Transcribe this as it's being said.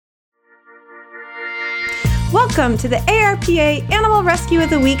Welcome to the ARPA Animal Rescue of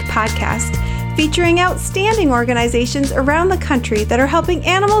the Week podcast, featuring outstanding organizations around the country that are helping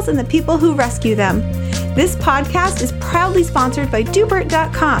animals and the people who rescue them. This podcast is proudly sponsored by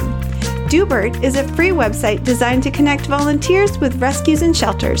Doobert.com. Doobert is a free website designed to connect volunteers with rescues and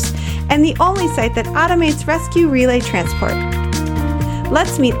shelters, and the only site that automates rescue relay transport.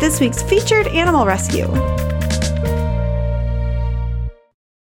 Let's meet this week's featured animal rescue.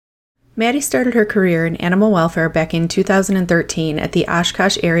 Maddie started her career in animal welfare back in 2013 at the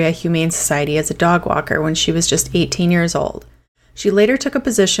Oshkosh Area Humane Society as a dog walker when she was just 18 years old. She later took a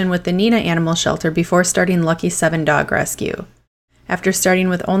position with the Neenah Animal Shelter before starting Lucky 7 Dog Rescue. After starting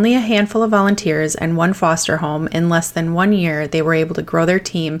with only a handful of volunteers and one foster home, in less than 1 year, they were able to grow their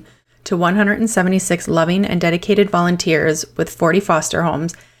team to 176 loving and dedicated volunteers with 40 foster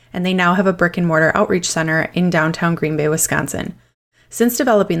homes, and they now have a brick-and-mortar outreach center in downtown Green Bay, Wisconsin. Since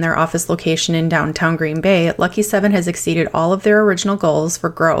developing their office location in downtown Green Bay, Lucky 7 has exceeded all of their original goals for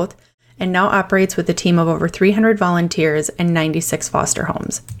growth and now operates with a team of over 300 volunteers and 96 foster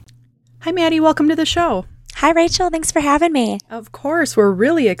homes. Hi, Maddie. Welcome to the show. Hi, Rachel. Thanks for having me. Of course. We're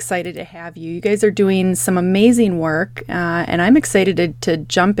really excited to have you. You guys are doing some amazing work, and I'm excited to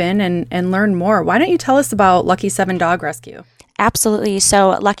jump in and learn more. Why don't you tell us about Lucky 7 Dog Rescue? Absolutely.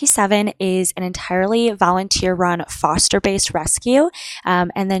 So Lucky 7 is an entirely volunteer-run foster-based rescue.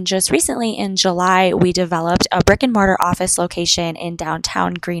 And then just recently in July, we developed a brick-and-mortar office location in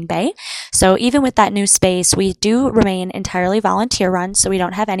downtown Green Bay. So even with that new space, we do remain entirely volunteer-run, so we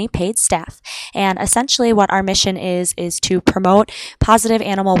don't have any paid staff. And essentially what our mission is to promote positive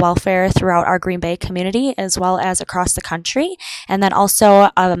animal welfare throughout our Green Bay community as well as across the country. And then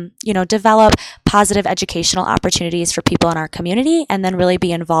also, develop positive educational opportunities for people in our community and then really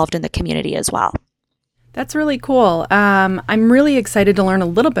be involved in the community as well. That's really cool. I'm really excited to learn a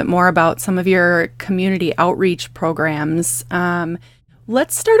little bit more about some of your community outreach programs.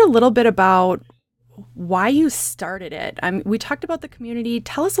 Let's start a little bit about why you started it. We talked about the community.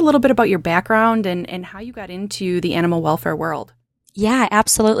 Tell us a little bit about your background and how you got into the animal welfare world. Yeah,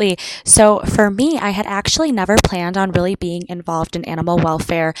 absolutely. So for me, I had actually never planned on really being involved in animal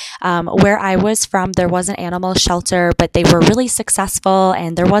welfare. Where I was from, there was an animal shelter, but they were really successful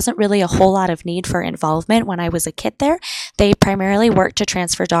and there wasn't really a whole lot of need for involvement when I was a kid there. They primarily worked to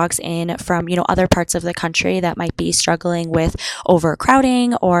transfer dogs in from, other parts of the country that might be struggling with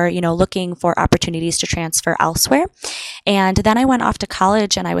overcrowding or, looking for opportunities to transfer elsewhere. And then I went off to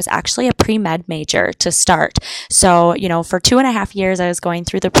college and I was actually a pre-med major to start. So, for 2.5 years, I was going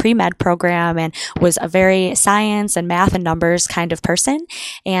through the pre-med program and was a very science and math and numbers kind of person.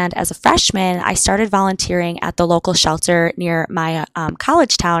 And as a freshman, I started volunteering at the local shelter near my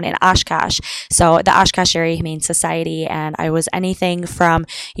college town in Oshkosh. So the Oshkosh Area Humane Society. And I was anything from,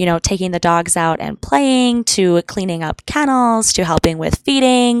 taking the dogs out and playing to cleaning up kennels to helping with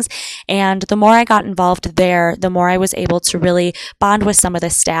feedings. And the more I got involved there, the more I was able to really bond with some of the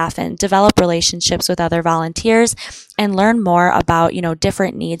staff and develop relationships with other volunteers and learn more about,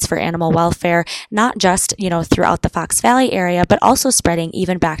 different needs for animal welfare, not just, throughout the Fox Valley area, but also spreading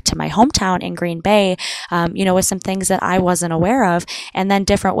even back to my hometown in Green Bay, with some things that I wasn't aware of, and then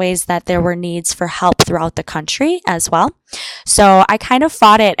different ways that there were needs for help throughout the country as well. So I kind of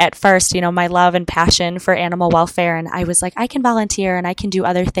fought it at first, my love and passion for animal welfare. And I was like, I can volunteer and I can do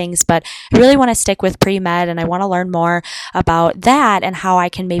other things, but I really want to stick with pre-med and I want to learn more about that and how I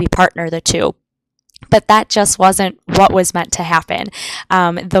can maybe partner the two. But that just wasn't what was meant to happen.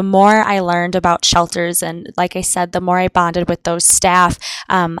 The more I learned about shelters and, like I said, the more I bonded with those staff,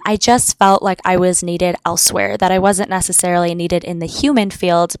 I just felt like I was needed elsewhere, that I wasn't necessarily needed in the human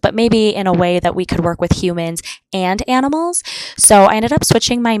field, but maybe in a way that we could work with humans and animals. So I ended up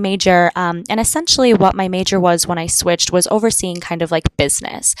switching my major, and essentially what my major was when I switched was overseeing kind of like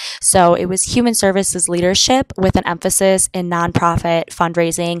business. So it was human services leadership with an emphasis in nonprofit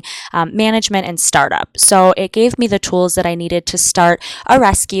fundraising, management, and startup. So it gave me the tools that I needed to start a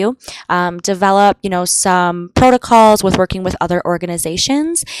rescue, develop, some protocols with working with other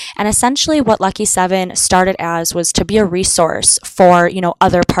organizations. And essentially what Lucky 7 started as was to be a resource for,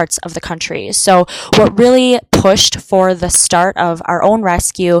 other parts of the country. So what really pushed for the start of our own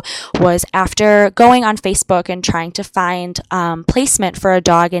rescue was after going on Facebook and trying to find placement for a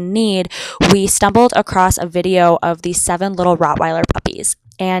dog in need, we stumbled across a video of these 7 little Rottweiler puppies.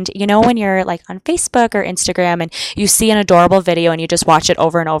 And when you're like on Facebook or Instagram and you see an adorable video and you just watch it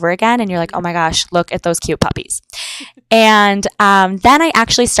over and over again and you're like, oh my gosh, look at those cute puppies. And then I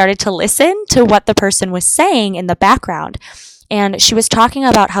actually started to listen to what the person was saying in the background. And she was talking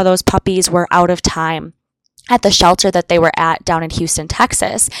about how those puppies were out of time. at the shelter that they were at down in Houston,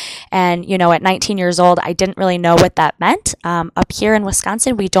 Texas. And, at 19 years old, I didn't really know what that meant. Up here in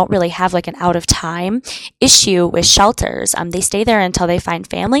Wisconsin, we don't really have like an out of time issue with shelters. They stay there until they find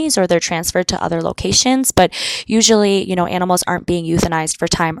families or they're transferred to other locations. But usually, animals aren't being euthanized for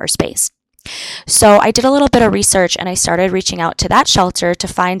time or space. So I did a little bit of research and I started reaching out to that shelter to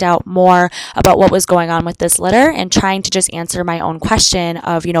find out more about what was going on with this litter and trying to just answer my own question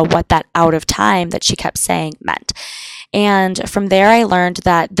of, what that out of time that she kept saying meant. And from there, I learned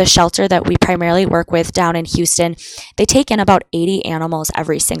that the shelter that we primarily work with down in Houston, they take in about 80 animals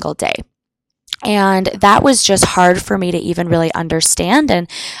every single day. And that was just hard for me to even really understand. And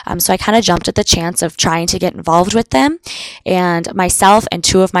so I kind of jumped at the chance of trying to get involved with them. And myself and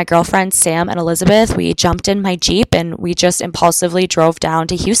two of my girlfriends, Sam and Elizabeth, we jumped in my Jeep and we just impulsively drove down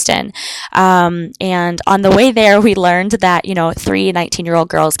to Houston. And on the way there, we learned that, 3 19-year-old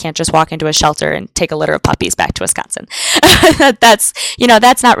girls can't just walk into a shelter and take a litter of puppies back to Wisconsin.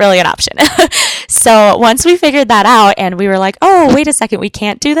 That's not really an option. So once we figured that out and we were like, oh, wait a second, we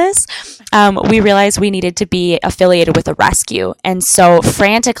can't do this. We realized we needed to be affiliated with a rescue. And so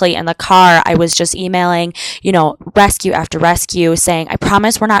frantically in the car, I was just emailing, rescue after rescue saying, I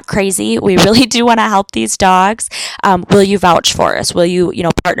promise we're not crazy. We really do want to help these dogs. Will you vouch for us? Will you,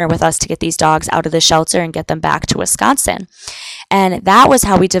 partner with us to get these dogs out of the shelter and get them back to Wisconsin? And that was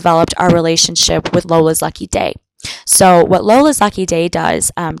how we developed our relationship with Lola's Lucky Day. So what Lola's Lucky Day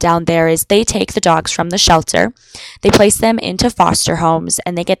does down there is they take the dogs from the shelter, they place them into foster homes,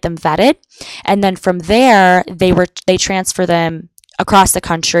 and they get them vetted. And then from there, they transfer them across the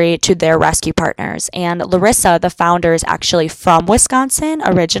country to their rescue partners. And Larissa, the founder, is actually from Wisconsin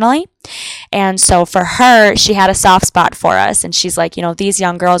originally. And so for her, she had a soft spot for us. And she's like, these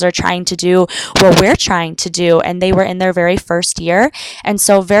young girls are trying to do what we're trying to do. And they were in their very first year. And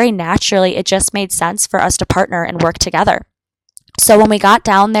so very naturally, it just made sense for us to partner and work together. So when we got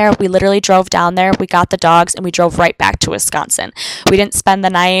down there, we literally drove down there, we got the dogs, and we drove right back to Wisconsin. We didn't spend the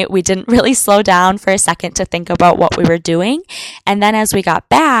night. We didn't really slow down for a second to think about what we were doing. And then as we got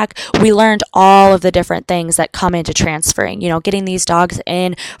back, we learned all of the different things that come into transferring, getting these dogs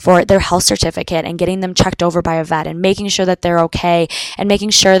in for their health certificate and getting them checked over by a vet and making sure that they're okay and making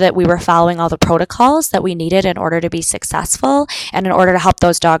sure that we were following all the protocols that we needed in order to be successful and in order to help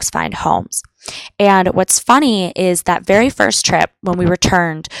those dogs find homes. And what's funny is that very first trip when we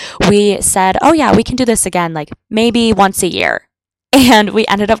returned, we said, oh yeah, we can do this again, like maybe once a year. And we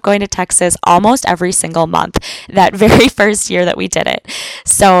ended up going to Texas almost every single month that very first year that we did it.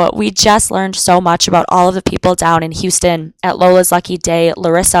 So we just learned so much about all of the people down in Houston at Lola's Lucky Day,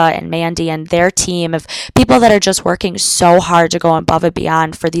 Larissa and Mandy and their team of people that are just working so hard to go above and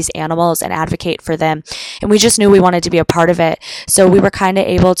beyond for these animals and advocate for them. And we just knew we wanted to be a part of it. So we were kind of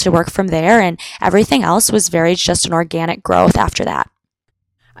able to work from there, and everything else was very just an organic growth after that.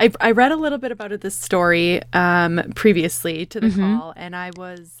 I read a little bit about this story previously to the call, and I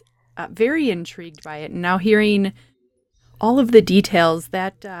was very intrigued by it. And now hearing all of the details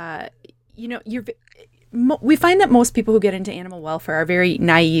that, we find that most people who get into animal welfare are very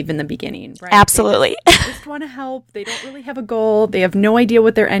naive in the beginning, right? Absolutely. They just want to help. They don't really have a goal. They have no idea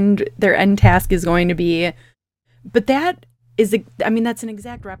what their end task is going to be. But that is, that's an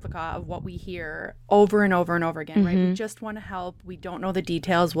exact replica of what we hear over and over and over again, right? We just want to help. We don't know the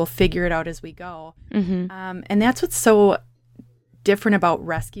details. We'll figure it out as we go. And that's what's so different about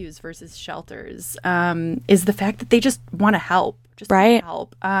rescues versus shelters, is the fact that they just want to help. Right.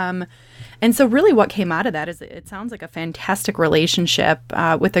 Help. And so really what came out of that is it sounds like a fantastic relationship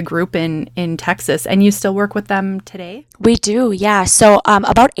with a group in Texas. And you still work with them today? We do, yeah. So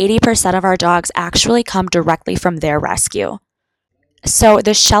about 80% of our dogs actually come directly from their rescue. So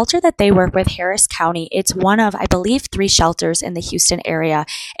the shelter that they work with, Harris County, it's one of, I believe, 3 shelters in the Houston area.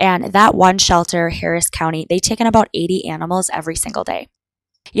 And that one shelter, Harris County, they take in about 80 animals every single day.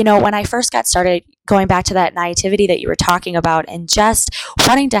 When I first got started, going back to that naivety that you were talking about and just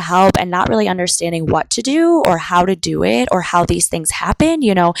wanting to help and not really understanding what to do or how to do it or how these things happen,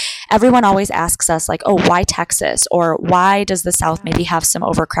 everyone always asks us like, oh, why Texas? Or why does the South maybe have some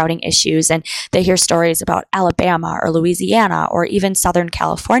overcrowding issues? And they hear stories about Alabama or Louisiana or even Southern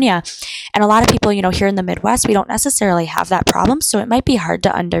California. And a lot of people, here in the Midwest, we don't necessarily have that problem. So it might be hard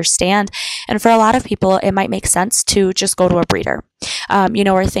to understand. And for a lot of people, it might make sense to just go to a breeder.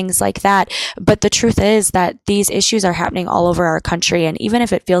 Or things like that. But the truth is that these issues are happening all over our country. And even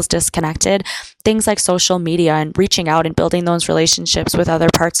if it feels disconnected, things like social media and reaching out and building those relationships with other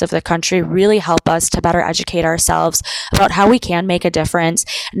parts of the country really help us to better educate ourselves about how we can make a difference,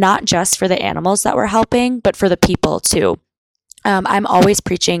 not just for the animals that we're helping, but for the people too. I'm always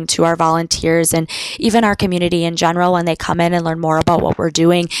preaching to our volunteers and even our community in general when they come in and learn more about what we're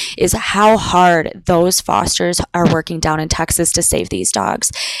doing is how hard those fosters are working down in Texas to save these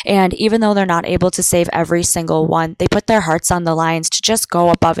dogs. And even though they're not able to save every single one, they put their hearts on the lines to just go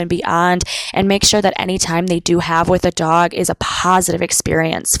above and beyond and make sure that any time they do have with a dog is a positive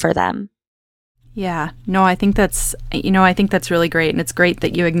experience for them. Yeah, no, I think that's really great. And it's great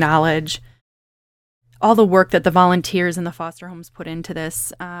that you acknowledge all the work that the volunteers and the foster homes put into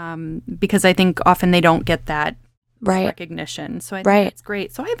this, because I think often they don't get that recognition. So I think that's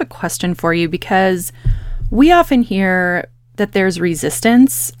great. So I have a question for you, because we often hear that there's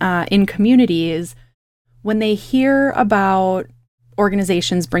resistance in communities when they hear about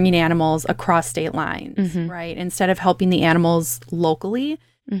organizations bringing animals across state lines, right? Instead of helping the animals locally.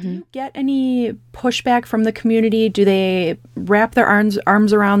 Do you get any pushback from the community? Do they wrap their arms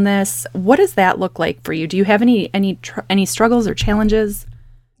around this? What does that look like for you? Do you have any struggles or challenges?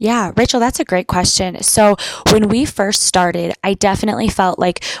 Yeah, Rachel, that's a great question. So when we first started, I definitely felt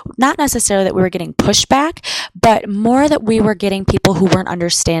like not necessarily that we were getting pushback, but more that we were getting people who weren't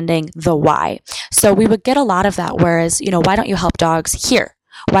understanding the why. So we would get a lot of that, whereas, why don't you help dogs here?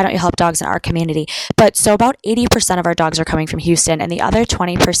 Why don't you help dogs in our community? But so about 80% of our dogs are coming from Houston, and the other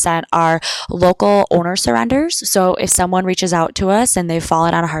 20% are local owner surrenders. So if someone reaches out to us and they've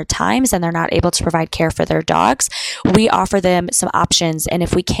fallen on hard times and they're not able to provide care for their dogs, we offer them some options. And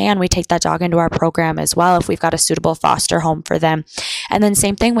if we can, we take that dog into our program as well if we've got a suitable foster home for them. And then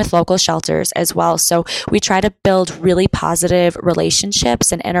same thing with local shelters as well. So we try to build really positive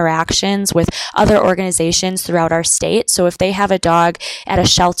relationships and interactions with other organizations throughout our state. So if they have a dog at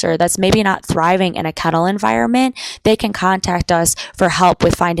a shelter that's maybe not thriving in a kennel environment, they can contact us for help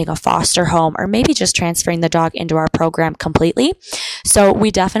with finding a foster home or maybe just transferring the dog into our program completely. So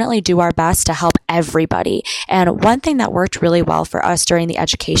we definitely do our best to help everybody. And one thing that worked really well for us during the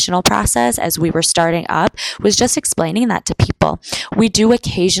educational process as we were starting up was just explaining that to people. We do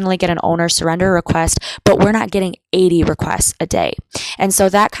occasionally get an owner surrender request, but we're not getting 80 requests a day. And so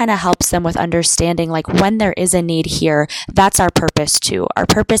that kind of helps them with understanding, like, when there is a need here, that's our purpose too. Our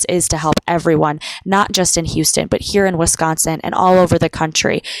purpose is to help everyone, not just in Houston, but here in Wisconsin and all over the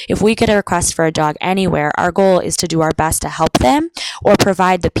country. If we get a request for a dog anywhere, our goal is to do our best to help them or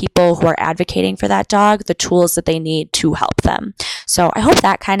provide the people who are advocating for that dog the tools that they need to help them. So I hope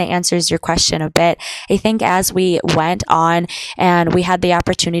that kind of answers your question a bit. I think as we went on and we had the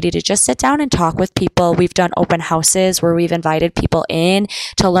opportunity to just sit down and talk with people, we've done open houses where we've invited people in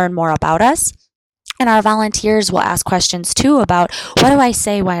to learn more about us. And our volunteers will ask questions too about, what do I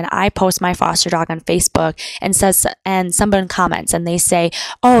say when I post my foster dog on Facebook and someone comments and they say,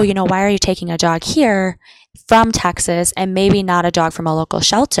 oh, why are you taking a dog here from Texas and maybe not a dog from a local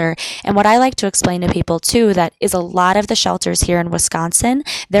shelter? And what I like to explain to people too, that is a lot of the shelters here in Wisconsin,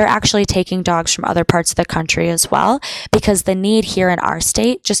 they're actually taking dogs from other parts of the country as well, because the need here in our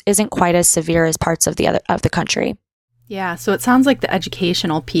state just isn't quite as severe as parts of the country. Yeah, so it sounds like the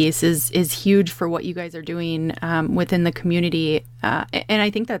educational piece is huge for what you guys are doing within the community, and I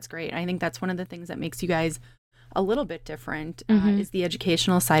think that's great. I think that's one of the things that makes you guys a little bit different, is the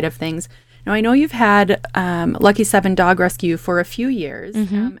educational side of things. Now, I know you've had Lucky 7 Dog Rescue for a few years,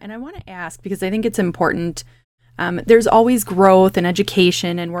 and I want to ask, because I think it's important, there's always growth and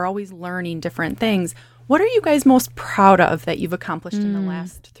education, and we're always learning different things. What are you guys most proud of that you've accomplished in the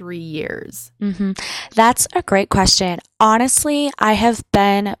last 3 years? That's a great question. Honestly, I have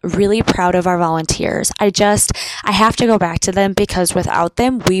been really proud of our volunteers. I have to go back to them, because without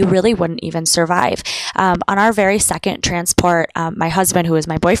them, we really wouldn't even survive. On our very second transport, my husband, who was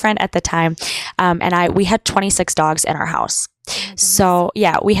my boyfriend at the time, and we had 26 dogs in our house. So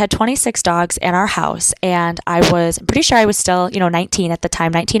yeah, we had 26 dogs in our house, and I'm pretty sure I was still, 19 at the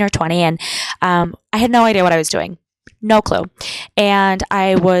time, 19 or 20. And, I had no idea what I was doing. No clue. And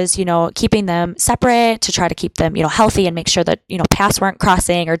I was, keeping them separate to try to keep them, healthy and make sure that, paths weren't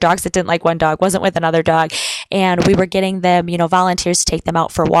crossing, or dogs that didn't like one dog wasn't with another dog. And we were getting them, volunteers to take them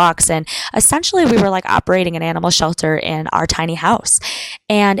out for walks. And essentially we were like operating an animal shelter in our tiny house.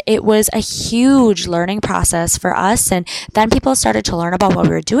 And it was a huge learning process for us. And then people started to learn about what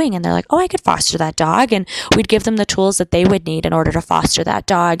we were doing, and they're like, oh, I could foster that dog. And we'd give them the tools that they would need in order to foster that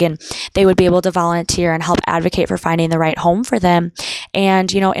dog. And they would be able to volunteer and help advocate for finding the right home for them.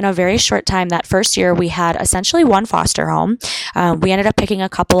 And, in a very short time, that first year, we had essentially one foster home. We ended up picking a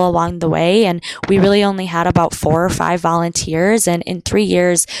couple along the way, and we really only had about 4 or 5 volunteers. And in 3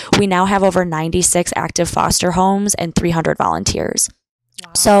 years, we now have over 96 active foster homes and 300 volunteers.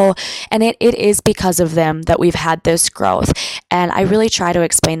 Wow. So, and it is because of them that we've had this growth. And I really try to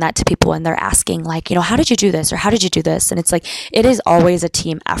explain that to people when they're asking, like, how did you do this? Or how did you do this? And it's like, it is always a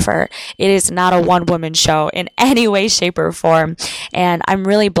team effort. It is not a one-woman show in any way, shape, or form. And I'm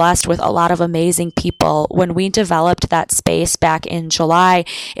really blessed with a lot of amazing people. When we developed that space back in July,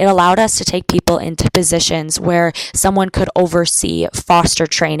 it allowed us to take people into positions where someone could oversee foster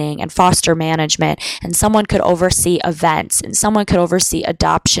training and foster management, and someone could oversee events, and someone could oversee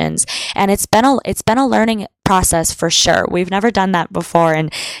adoptions. And it's been a learning process for sure. We've never done that before.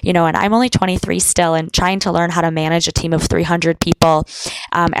 And I'm only 23 still, and trying to learn how to manage a team of 300 people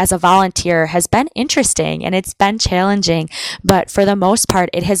as a volunteer has been interesting and it's been challenging. But for the most part,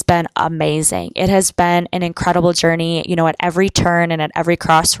 it has been amazing. It has been an incredible journey, at every turn and at every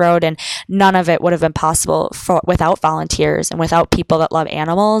crossroad. And none of it would have been possible without volunteers and without people that love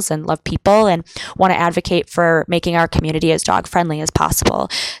animals and love people and want to advocate for making our community as dog friendly as possible.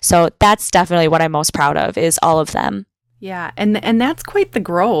 So that's definitely what I'm most proud of, is all of them. Yeah, and that's quite the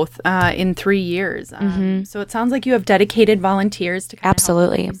growth in 3 years. So it sounds like you have dedicated volunteers to kind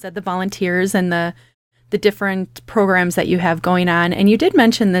Absolutely. of help, you said, the volunteers and the different programs that you have going on. And you did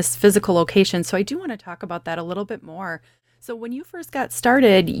mention this physical location, so I do want to talk about that a little bit more. So when you first got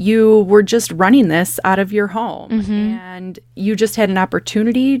started, you were just running this out of your home, and you just had an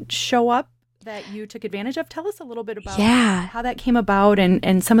opportunity show up that you took advantage of. Tell us a little bit about how that came about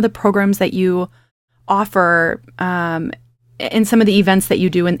and some of the programs that you offer and some of the events that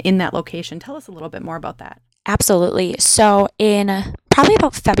you do in that location. Tell us a little bit more about that. Absolutely. So in probably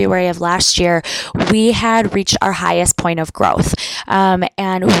about February of last year, we had reached our highest point of growth. And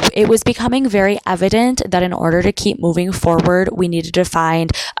it was becoming very evident that in order to keep moving forward, we needed to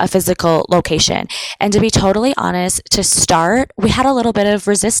find a physical location. And to be totally honest, to start, we had a little bit of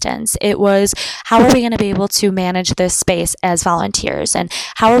resistance. It was, how are we going to be able to manage this space as volunteers? And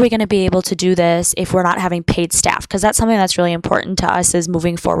how are we going to be able to do this if we're not having paid staff? Because that's something that's really important to us, is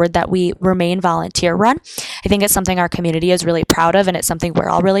moving forward, that we remain volunteer run. I think it's something our community is really proud of, and it's something we're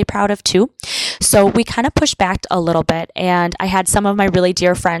all really proud of too. So we kind of pushed back a little bit, and I had some of my really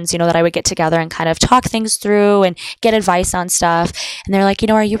dear friends, that I would get together and kind of talk things through and get advice on stuff. And they're like,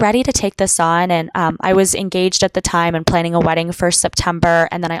 are you ready to take this on? And I was engaged at the time and planning a wedding for September.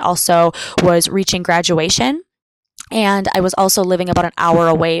 And then I also was reaching graduation. And I was also living about an hour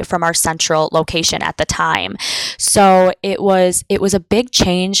away from our central location at the time. So it was a big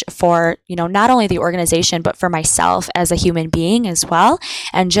change for, not only the organization, but for myself as a human being as well.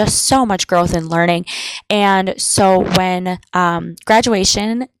 And just so much growth and learning. And so when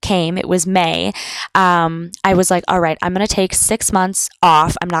graduation came, it was May, I was like, all right, I'm going to take 6 months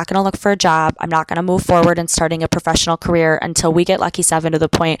off. I'm not going to look for a job. I'm not going to move forward in starting a professional career until we get Lucky 7 to the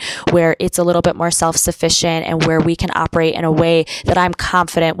point where it's a little bit more self-sufficient and where we can operate in a way that I'm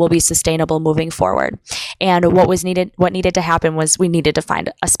confident will be sustainable moving forward. And what needed to happen was we needed to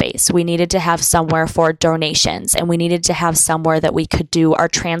find a space. We needed to have somewhere for donations, and we needed to have somewhere that we could do our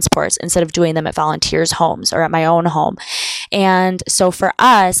transports instead of doing them at volunteers' homes or at my own home. And so for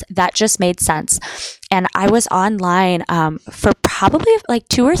us, that just made sense. And I was online for probably like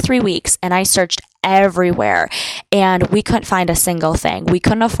 2 or 3 weeks, and I searched everywhere, and we couldn't find a single thing. We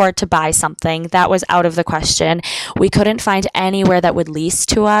couldn't afford to buy something. That was out of the question. We couldn't find anywhere that would lease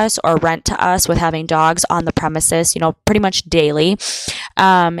to us or rent to us with having dogs on the premises, pretty much daily.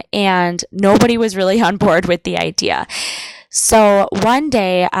 And nobody was really on board with the idea. So one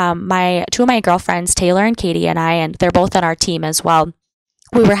day, two of my girlfriends, Taylor and Katie, and they're both on our team as well,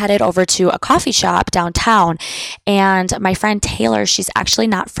 we were headed over to a coffee shop downtown, and my friend Taylor, she's actually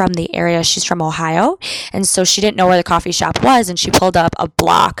not from the area. She's from Ohio. And so she didn't know where the coffee shop was, and she pulled up a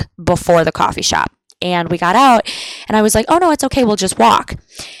block before the coffee shop. And we got out, and I was like, oh no, it's okay. We'll just walk.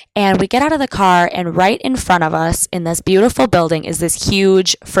 And we get out of the car, and right in front of us in this beautiful building is this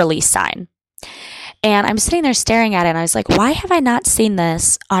huge for lease sign. And I'm sitting there staring at it, and I was like, why have I not seen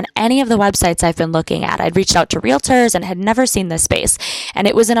this on any of the websites I've been looking at? I'd reached out to realtors and had never seen this space. And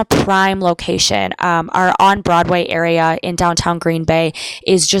it was in a prime location. Our on-Broadway area in downtown Green Bay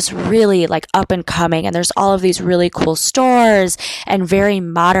is just really like up and coming. And there's all of these really cool stores and very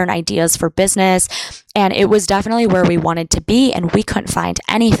modern ideas for business. And it was definitely where we wanted to be, and we couldn't find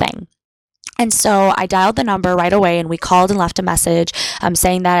anything. And so I dialed the number right away, and we called and left a message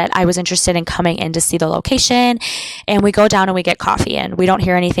saying that I was interested in coming in to see the location. And we go down and we get coffee, and we don't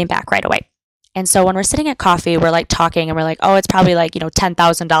hear anything back right away. And so when we're sitting at coffee, we're like talking and we're like, oh, it's probably like,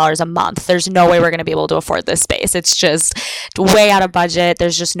 $10,000 a month. There's no way we're going to be able to afford this space. It's just way out of budget.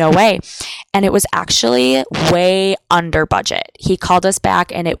 There's just no way. And it was actually way under budget. He called us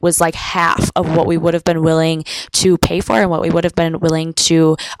back and it was like half of what we would have been willing to pay for and what we would have been willing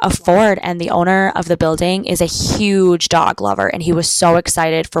to afford. And the owner of the building is a huge dog lover. And he was so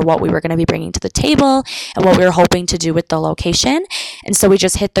excited for what we were going to be bringing to the table and what we were hoping to do with the location. And so we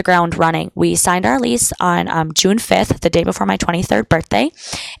just hit the ground running. We signed our lease on June 5th, the day before my 23rd birthday,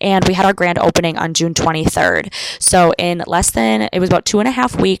 and we had our grand opening on June 23rd. So in it was about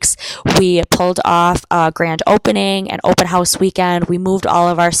 2.5 weeks, we pulled off a grand opening, an open house weekend. We moved all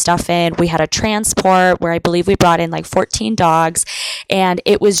of our stuff in. We had a transport where I believe we brought in like 14 dogs, and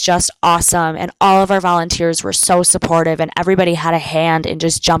it was just awesome. And all of our volunteers were so supportive, and everybody had a hand in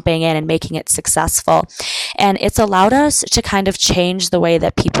just jumping in and making it successful. And it's allowed us to kind of change the way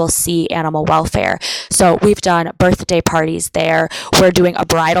that people see animal welfare. So we've done birthday parties there. We're doing a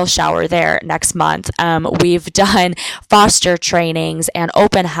bridal shower there next month. We've done foster trainings and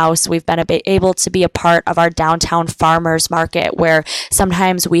open house. We've been able to be a part of our downtown farmers market where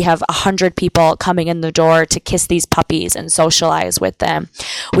sometimes we have 100 people coming in the door to kiss these puppies and socialize with them.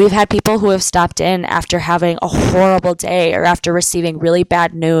 We've had people who have stopped in after having a horrible day or after receiving really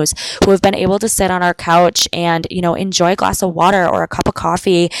bad news who have been able to sit on our couch and, enjoy a glass of water or a cup of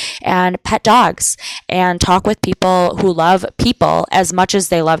coffee and pet dogs and talk with people who love people as much as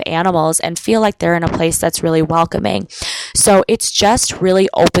they love animals and feel like they're in a place that's really welcoming. So it's just really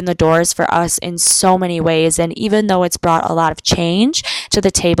opened the doors for us in so many ways. And even though it's brought a lot of change to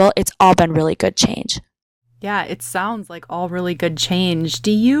the table, it's all been really good change. Yeah, it sounds like all really good change.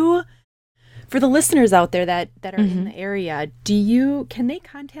 For the listeners out there that are in the area, can they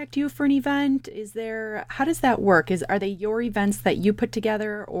contact you for an event? How does that work? Are they your events that you put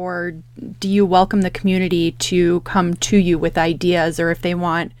together, or do you welcome the community to come to you with ideas, or if they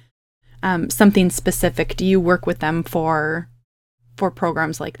want something specific, do you work with them for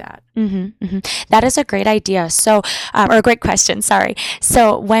programs like that? That is a great idea. So, or a great question, sorry.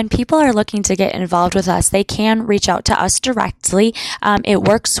 So when people are looking to get involved with us, they can reach out to us directly. It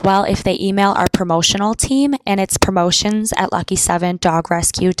works well if they email our promotional team, and it's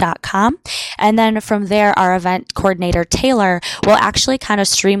promotions@lucky7dogrescue.com. And then from there, our event coordinator, Taylor, will actually kind of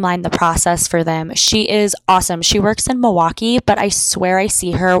streamline the process for them. She is awesome. She works in Milwaukee, but I swear I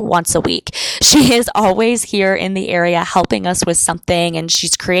see her once a week. She is always here in the area helping us with something, and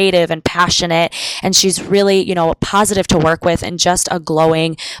she's creative and passionate, and she's really, positive to work with and just a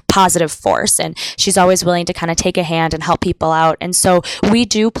glowing positive force. And she's always willing to kind of take a hand and help people out. And so we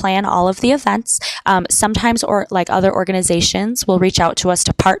do plan all of the events. Sometimes, or like other organizations will reach out to us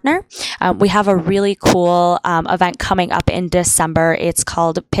to partner. We have a really cool event coming up in December. It's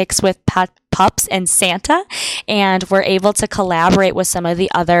called Pics with Pups and Santa, and we're able to collaborate with some of the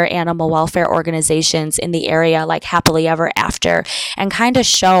other animal welfare organizations in the area, like Happily Ever After, and kind of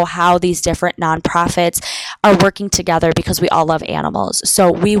show how these different nonprofits are working together because we all love animals. So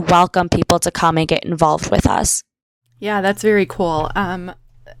we welcome people to come and get involved with us. Yeah, that's very cool.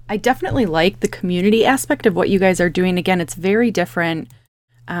 I definitely like the community aspect of what you guys are doing. Again, it's very different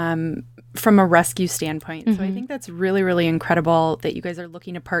from a rescue standpoint. So I think that's really, really incredible that you guys are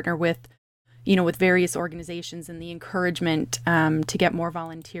looking to partner with various organizations and the encouragement to get more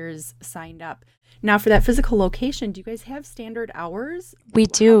volunteers signed up. Now, for that physical location, do you guys have standard hours? We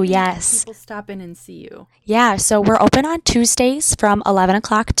do, yes. People stop in and see you? Yeah, so we're open on Tuesdays from 11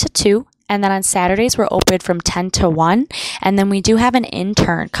 o'clock to 2. And then on Saturdays, we're open from 10 to 1. And then we do have an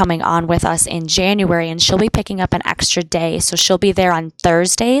intern coming on with us in January, and she'll be picking up an extra day. So she'll be there on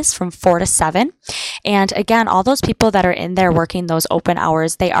Thursdays from 4 to 7. And again, all those people that are in there working those open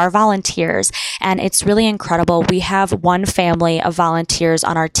hours, they are volunteers. And it's really incredible. We have one family of volunteers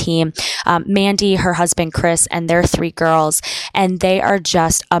on our team, Mandy, her husband, Chris, and their 3 girls. And they are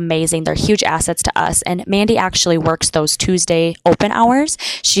just amazing. They're huge assets to us. And Mandy actually works those Tuesday open hours.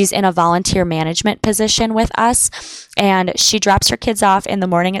 She's in a volunteer management position with us, and she drops her kids off in the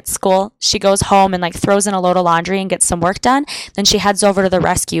morning at school. She goes home and throws in a load of laundry and gets some work done. Then she heads over to the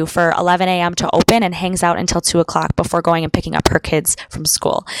rescue for 11 a.m. to open and hangs out until 2 o'clock before going and picking up her kids from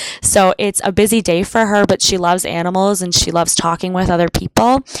school. So it's a busy day for her, but she loves animals and she loves talking with other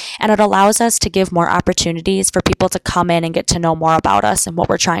people, and it allows us to give more opportunities for people to come in and get to know more about us and what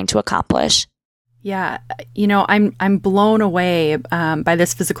we're trying to accomplish. Yeah, I'm blown away by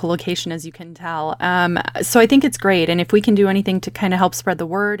this physical location, as you can tell. So I think it's great, and if we can do anything to kind of help spread the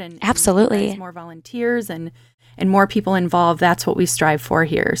word and absolutely raise more volunteers and more people involved, that's what we strive for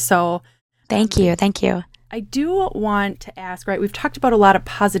here. So thank you. I do want to ask, right? We've talked about a lot of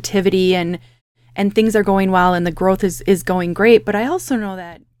positivity and things are going well and the growth is going great. But I also know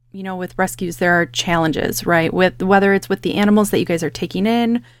that, you know, with rescues, there are challenges, right? With whether it's with the animals that you guys are taking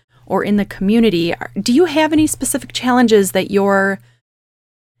in or in the community. Do you have any specific challenges that you're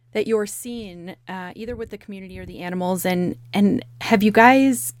seeing either with the community or the animals? And have you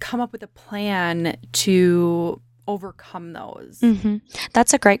guys come up with a plan to overcome those? Mm-hmm.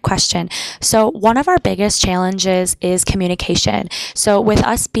 That's a great question. So one of our biggest challenges is communication. So with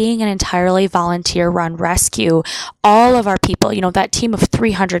us being an entirely volunteer-run rescue, all of our people, you know, that team of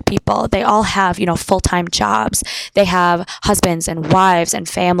 300 people, they all have, you know, full-time jobs. They have husbands and wives and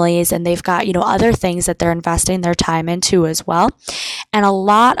families, and they've got, you know, other things that they're investing their time into as well. And a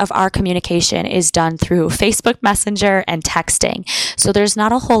lot of our communication is done through Facebook Messenger and texting. So there's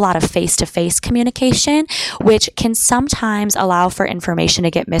not a whole lot of face-to-face communication, which can sometimes allow for information to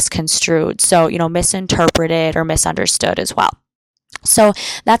get misconstrued. So, you know, misinterpreted or misunderstood as well. So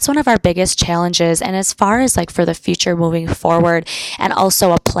that's one of our biggest challenges. And as far as like for the future moving forward, and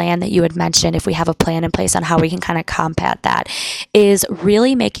also a plan that you had mentioned, if we have a plan in place on how we can kind of combat that, is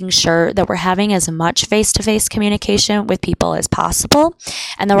really making sure that we're having as much face-to-face communication with people as possible,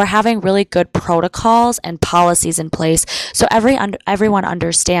 and that we're having really good protocols and policies in place so everyone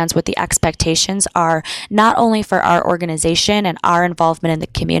understands what the expectations are, not only for our organization and our involvement in the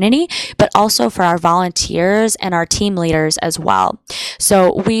community, but also for our volunteers and our team leaders as well.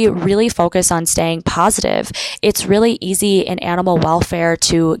 So we really focus on staying positive. It's really easy in animal welfare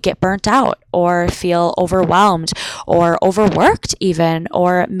to get burnt out or feel overwhelmed or overworked even,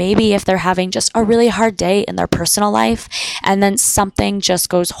 or maybe if they're having just a really hard day in their personal life and then something just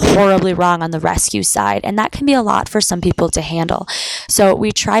goes horribly wrong on the rescue side. And that can be a lot for some people to handle. So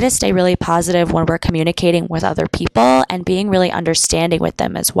we try to stay really positive when we're communicating with other people and being really understanding with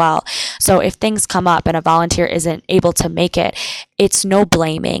them as well. So if things come up and a volunteer isn't able to make it, it's no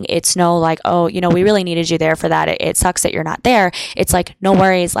blaming. It's no like, oh, you know, we really needed you there for that. It sucks that you're not there. It's like, no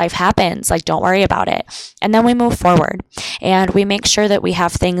worries, life happens. Like, don't worry about it. And then we move forward and we make sure that we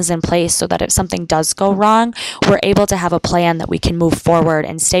have things in place so that if something does go wrong, we're able to have a plan that we can move forward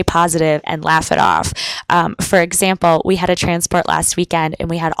and stay positive and laugh it off. For example, we had a transport last weekend and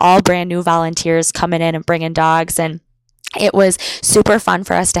we had all brand new volunteers coming in and bringing dogs, and it was super fun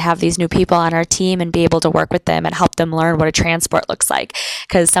for us to have these new people on our team and be able to work with them and help them learn what a transport looks like.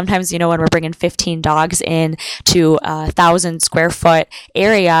 Because sometimes, you know, when we're bringing 15 dogs in to a 1,000 square foot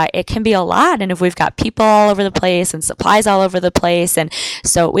area, it can be a lot. And if we've got people all over the place and supplies all over the place, and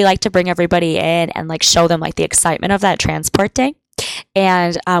so we like to bring everybody in and like show them like the excitement of that transport day.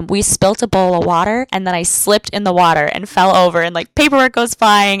 And we spilt a bowl of water, and then I slipped in the water and fell over, and like paperwork goes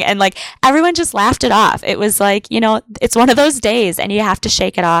flying, and like everyone just laughed it off. It was like, you know, it's one of those days and you have to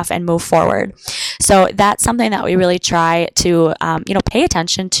shake it off and move forward. So that's something that we really try to, you know, pay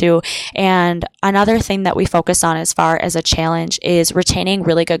attention to. And another thing that we focus on as far as a challenge is retaining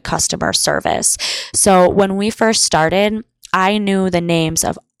really good customer service. So when we first started, I knew the names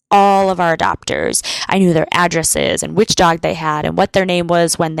of all of our adopters. I knew their addresses and which dog they had and what their name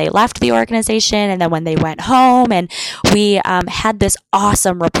was when they left the organization and then when they went home. And we had this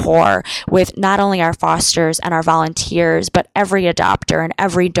awesome rapport with not only our fosters and our volunteers, but every adopter and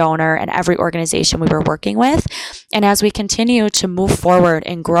every donor and every organization we were working with. And as we continue to move forward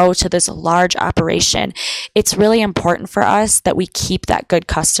and grow to this large operation, it's really important for us that we keep that good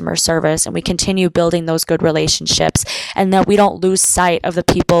customer service and we continue building those good relationships, and that we don't lose sight of the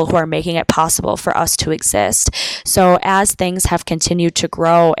people who are making it possible for us to exist. So as things have continued to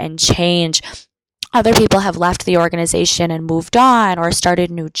grow and change, other people have left the organization and moved on or started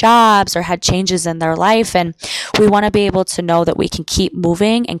new jobs or had changes in their life. And we want to be able to know that we can keep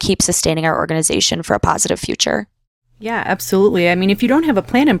moving and keep sustaining our organization for a positive future. Yeah, absolutely. I mean, if you don't have a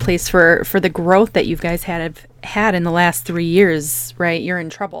plan in place for the growth that you guys had in the last 3 years, right, you're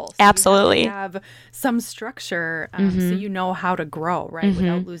in trouble. So absolutely. You have to have some structure so you know how to grow, right,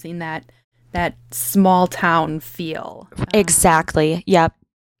 without losing that small town feel. Exactly. Yep.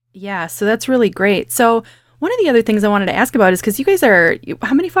 Yeah, so that's really great. So one of the other things I wanted to ask about is because you guys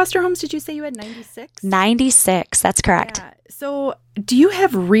how many foster homes did you say you had? 96? 96, that's correct. Yeah. So do you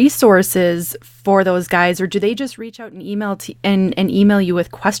have resources for those guys, or do they just reach out and email you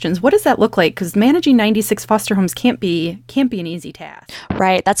with questions? What does that look like? Because managing 96 foster homes can't be an easy task.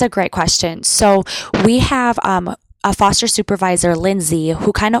 Right, that's a great question. So we have a foster supervisor, Lindsay,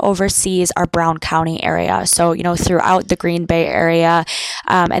 who kind of oversees our Brown County area. So, you know, throughout the Green Bay area.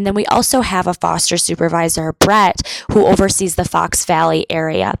 And then we also have a foster supervisor, Brett, who oversees the Fox Valley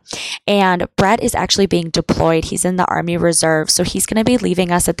area. And Brett is actually being deployed. He's in the Army Reserve. So he's going to be leaving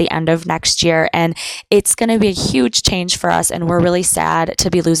us at the end of next year. And it's going to be a huge change for us. And we're really sad to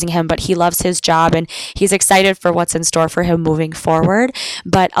be losing him, but he loves his job and he's excited for what's in store for him moving forward.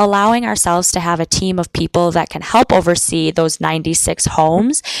 But allowing ourselves to have a team of people that can help oversee those 96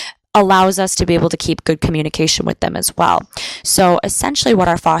 homes allows us to be able to keep good communication with them as well. So essentially what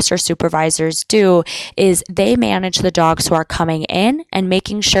our foster supervisors do is they manage the dogs who are coming in and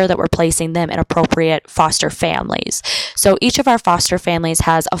making sure that we're placing them in appropriate foster families. So each of our foster families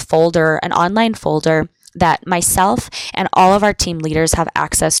has a folder, an online folder that myself and all of our team leaders have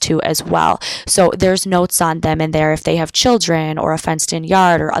access to as well. So there's notes on them in there if they have children or a fenced in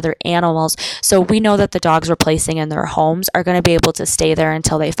yard or other animals. So we know that the dogs we're placing in their homes are going to be able to stay there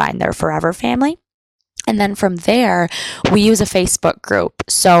until they find their forever family. And then from there, we use a Facebook group.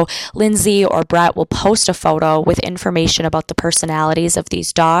 So Lindsay or Brett will post a photo with information about the personalities of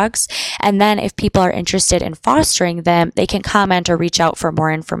these dogs. And then if people are interested in fostering them, they can comment or reach out for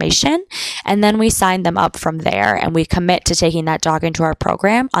more information. And then we sign them up from there and we commit to taking that dog into our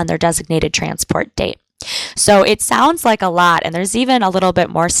program on their designated transport date. So it sounds like a lot, and there's even a little bit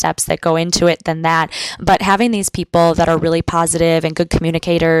more steps that go into it than that. But having these people that are really positive and good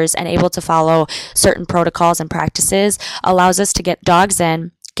communicators and able to follow certain protocols and practices allows us to get dogs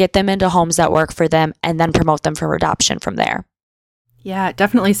in, get them into homes that work for them, and then promote them for adoption from there. Yeah, it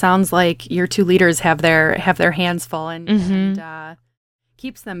definitely sounds like your two leaders have their hands full and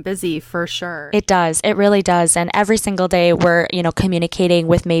keeps them busy for sure. It does. It really does. And every single day we're, communicating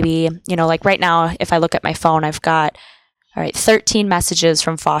with maybe, like right now, if I look at my phone, I've got 13 messages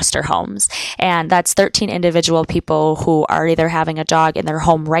from foster homes. And that's 13 individual people who are either having a dog in their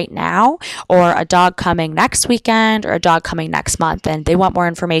home right now or a dog coming next weekend or a dog coming next month. And they want more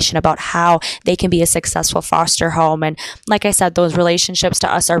information about how they can be a successful foster home. And like I said, those relationships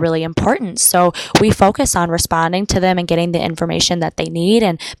to us are really important. So we focus on responding to them and getting the information that they need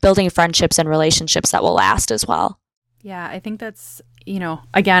and building friendships and relationships that will last as well. Yeah, I think that's,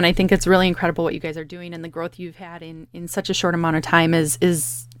 again, I think it's really incredible what you guys are doing, and the growth you've had in such a short amount of time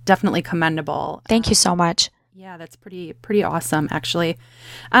is definitely commendable. Thank you so much. Yeah, that's pretty awesome, actually.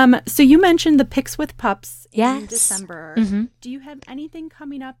 So you mentioned the Picks with Pups in December. Mm-hmm. Do you have anything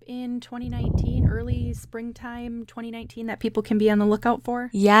coming up in 2019, early springtime 2019, that people can be on the lookout for?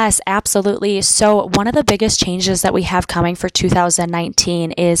 Yes, absolutely. So one of the biggest changes that we have coming for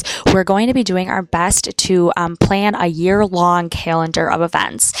 2019 is we're going to be doing our best to plan a year-long calendar of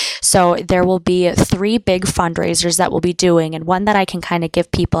events. So there will be 3 big fundraisers that we'll be doing, and one that I can kind of give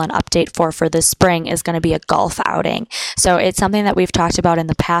people an update for this spring is going to be a golf outing. So it's something that we've talked about in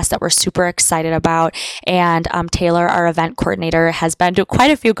the past that we're super excited about. And Taylor, our event coordinator, has been to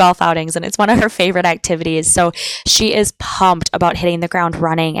quite a few golf outings and it's one of her favorite activities. So she is pumped about hitting the ground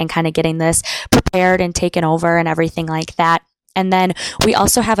running and kind of getting this prepared and taken over and everything like that. And then we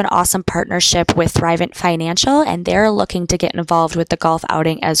also have an awesome partnership with Thrivent Financial, and they're looking to get involved with the golf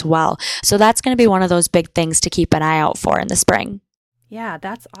outing as well. So that's going to be one of those big things to keep an eye out for in the spring. Yeah,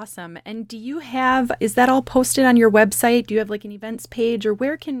 that's awesome. And is that all posted on your website? Do you have like an events page, or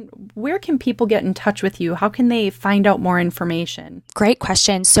where can people get in touch with you? How can they find out more information? Great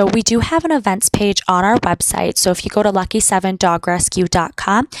question. So we do have an events page on our website. So if you go to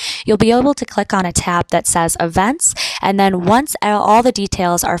lucky7dogrescue.com, you'll be able to click on a tab that says events. And then once all the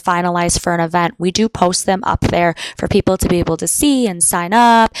details are finalized for an event, we do post them up there for people to be able to see and sign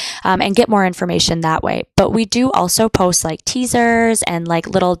up and get more information that way. But we do also post like teasers and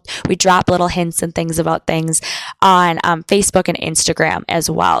we drop little hints and things about things on Facebook and Instagram as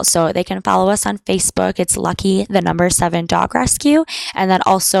well. So they can follow us on Facebook. It's Lucky7 Dog Rescue, and then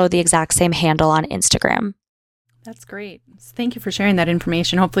also the exact same handle on Instagram. That's great. Thank you for sharing that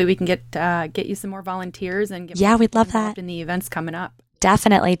information. Hopefully we can get you some more volunteers and we'd love that in the events coming up.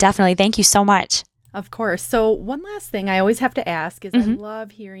 Definitely. Thank you so much. Of course. So one last thing I always have to ask is I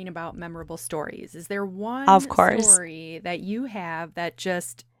love hearing about memorable stories. Is there one story that you have that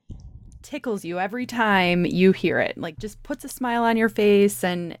just tickles you every time you hear it? Like just puts a smile on your face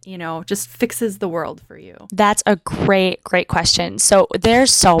and, just fixes the world for you? That's a great question. So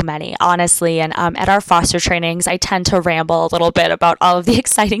there's so many, honestly. And at our foster trainings, I tend to ramble a little bit about all of the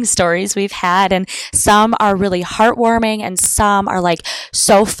exciting stories we've had. And some are really heartwarming and some are like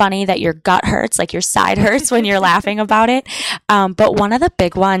so funny that your gut hurts, like your side hurts when you're laughing about it. But one of the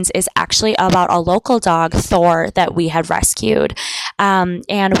big ones is actually about a local dog, Thor, that we had rescued.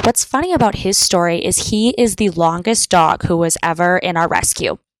 And what's funny about his story is he is the longest dog who was ever in our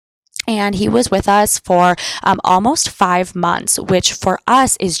rescue. And he was with us for almost 5 months, which for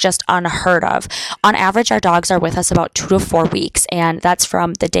us is just unheard of. On average, our dogs are with us about 2 to 4 weeks, and that's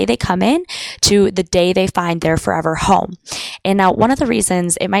from the day they come in to the day they find their forever home. And now, one of the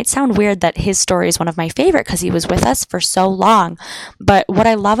reasons it might sound weird that his story is one of my favorite because he was with us for so long, but what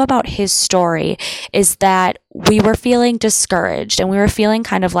I love about his story is that we were feeling discouraged and we were feeling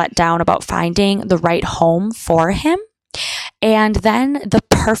kind of let down about finding the right home for him. And then the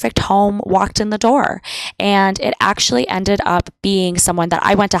perfect home walked in the door. And it actually ended up being someone that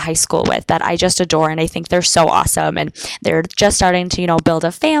I went to high school with that I just adore. And I think they're so awesome. And they're just starting to, build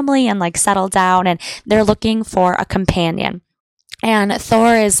a family and like settle down. And they're looking for a companion. And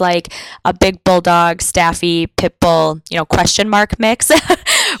Thor is like a big bulldog, staffy, pit bull, question mark mix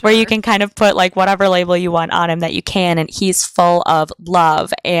where you can kind of put like whatever label you want on him that you can. And he's full of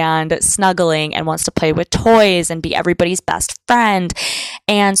love and snuggling and wants to play with toys and be everybody's best friend.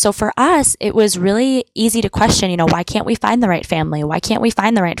 And so for us, it was really easy to question, why can't we find the right family? Why can't we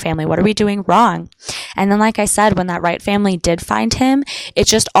find the right family? What are we doing wrong? And then, like I said, when that right family did find him, it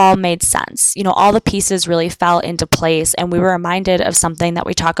just all made sense. All the pieces really fell into place, and we were reminded of something that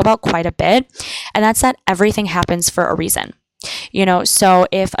we talk about quite a bit, and that's that everything happens for a reason. So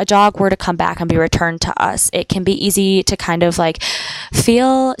if a dog were to come back and be returned to us, it can be easy to kind of like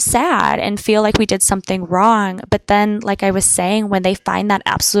feel sad and feel like we did something wrong. But then, like I was saying, when they find that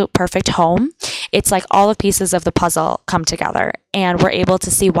absolute perfect home, it's like all the pieces of the puzzle come together and we're able to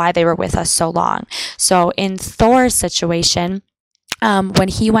see why they were with us so long. So in Thor's situation, when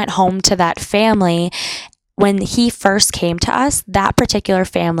he went home to that family, when he first came to us, that particular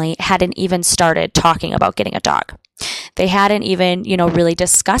family hadn't even started talking about getting a dog. They hadn't even, really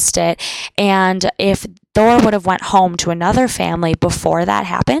discussed it. And if Thor would have went home to another family before that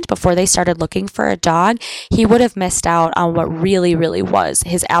happened, before they started looking for a dog, he would have missed out on what really, really was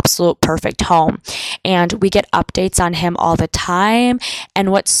his absolute perfect home. And we get updates on him all the time.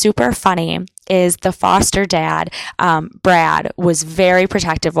 And what's super funny is the foster dad, Brad, was very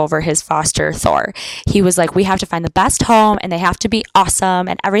protective over his foster Thor. He was like, we have to find the best home and they have to be awesome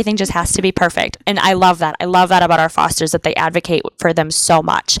and everything just has to be perfect. And I love that. I love that about our fosters, that they advocate for them so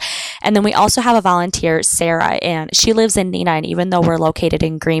much. And then we also have a volunteer, Sarah, and she lives in Neenah. And even though we're located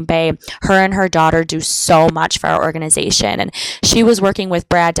in Green Bay, her and her daughter do so much for our organization. And she was working with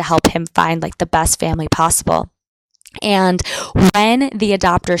Brad to help him find like the best family possible. And when the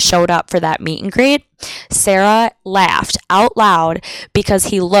adopter showed up for that meet and greet, Sarah laughed out loud because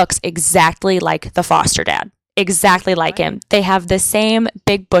he looks exactly like the foster dad. Exactly like him. They have the same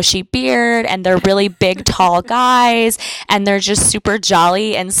big bushy beard and they're really big, tall guys and they're just super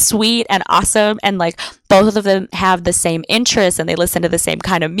jolly and sweet and awesome. And like both of them have the same interests and they listen to the same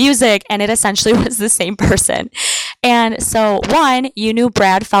kind of music and it essentially was the same person. And so one, you knew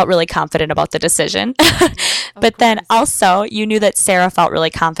Brad felt really confident about the decision, but then also you knew that Sarah felt really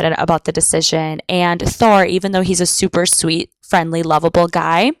confident about the decision. And Thor, even though he's a super sweet, friendly, lovable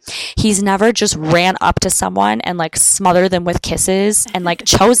guy, he's never just ran up to someone and like smothered them with kisses and like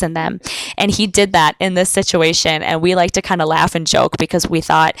chosen them. And he did that in this situation. And we like to kind of laugh and joke because we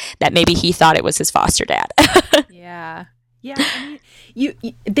thought that maybe he thought it was his foster dad. Yeah. Yeah. I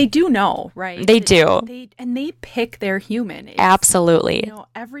mean, they do know, right? They do. They pick their human. Absolutely.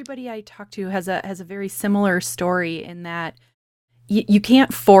 Everybody I talk to has a very similar story in that you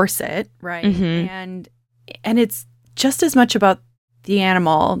can't force it, right? Mm-hmm. And it's just as much about the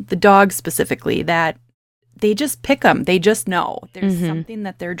animal, the dog specifically, that they just pick them. They just know there's something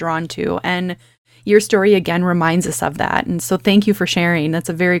that they're drawn to. And your story again reminds us of that. And so thank you for sharing. That's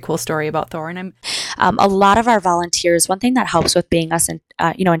a very cool story about Thor. And a lot of our volunteers, one thing that helps with being us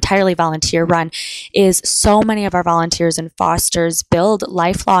entirely volunteer run is so many of our volunteers and fosters build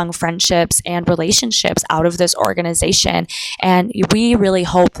lifelong friendships and relationships out of this organization. And we really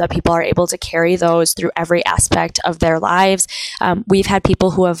hope that people are able to carry those through every aspect of their lives. We've had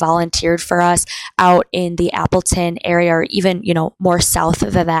people who have volunteered for us out in the Appleton area or even, more south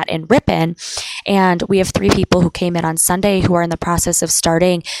than that in Ripon. And we have 3 people who came in on Sunday who are in the process of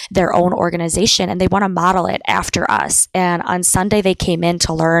starting their own organization and they want to model it after us. And on Sunday, they came in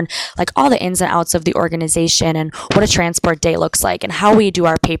to learn like all the ins and outs of the organization and what a transport day looks like and how we do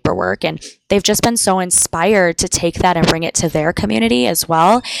our paperwork. And they've just been so inspired to take that and bring it to their community as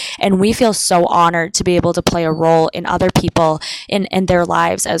well. And we feel so honored to be able to play a role in other people in their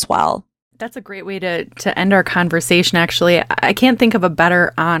lives as well. That's a great way to end our conversation, actually. I can't think of a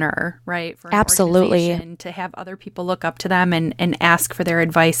better honor, right? For an organization to have other people look up to them and ask for their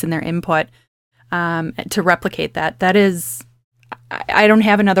advice and their input to replicate that. That is, I don't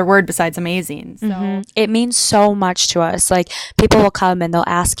have another word besides amazing. So It means so much to us. Like, people will come and they'll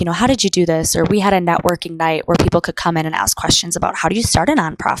ask, how did you do this? Or we had a networking night where people could come in and ask questions about how do you start a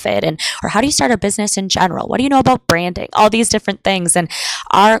nonprofit, or how do you start a business in general? What do you know about branding? All these different things. And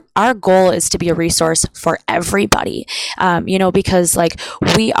our goal is to be a resource for everybody, because like,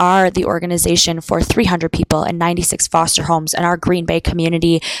 we are the organization for 300 people and 96 foster homes in our Green Bay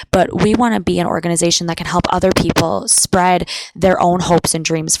community, but we want to be an organization that can help other people spread their own hopes and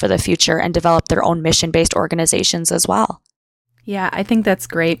dreams for the future and develop their own mission-based organizations as well. Yeah, I think that's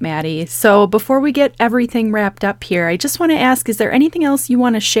great, Maddie. So before we get everything wrapped up here, I just want to ask, is there anything else you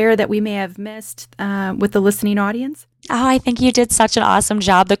want to share that we may have missed with the listening audience? Oh, I think you did such an awesome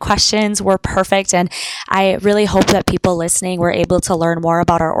job. The questions were perfect. And I really hope that people listening were able to learn more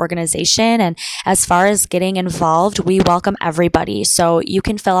about our organization. And as far as getting involved, we welcome everybody. So you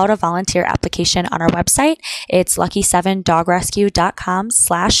can fill out a volunteer application on our website. It's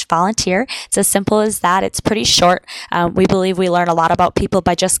lucky7dogrescue.com/volunteer. It's as simple as that. It's pretty short. We believe we learn a lot about people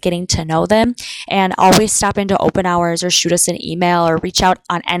by just getting to know them. And always stop into open hours or shoot us an email or reach out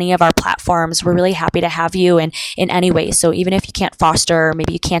on any of our platforms. We're really happy to have you in any way. So even if you can't foster, or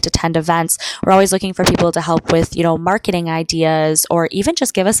maybe you can't attend events, we're always looking for people to help with, marketing ideas, or even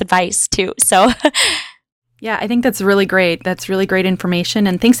just give us advice too. So yeah, I think that's really great. That's really great information.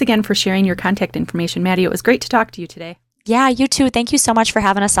 And thanks again for sharing your contact information, Maddie. It was great to talk to you today. Yeah, you too. Thank you so much for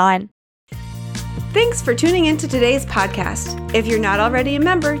having us on. Thanks for tuning into today's podcast. If you're not already a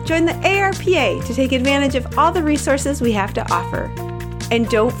member, join the ARPA to take advantage of all the resources we have to offer. And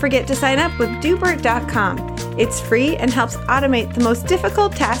don't forget to sign up with Doobert.com. It's free and helps automate the most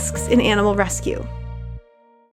difficult tasks in animal rescue.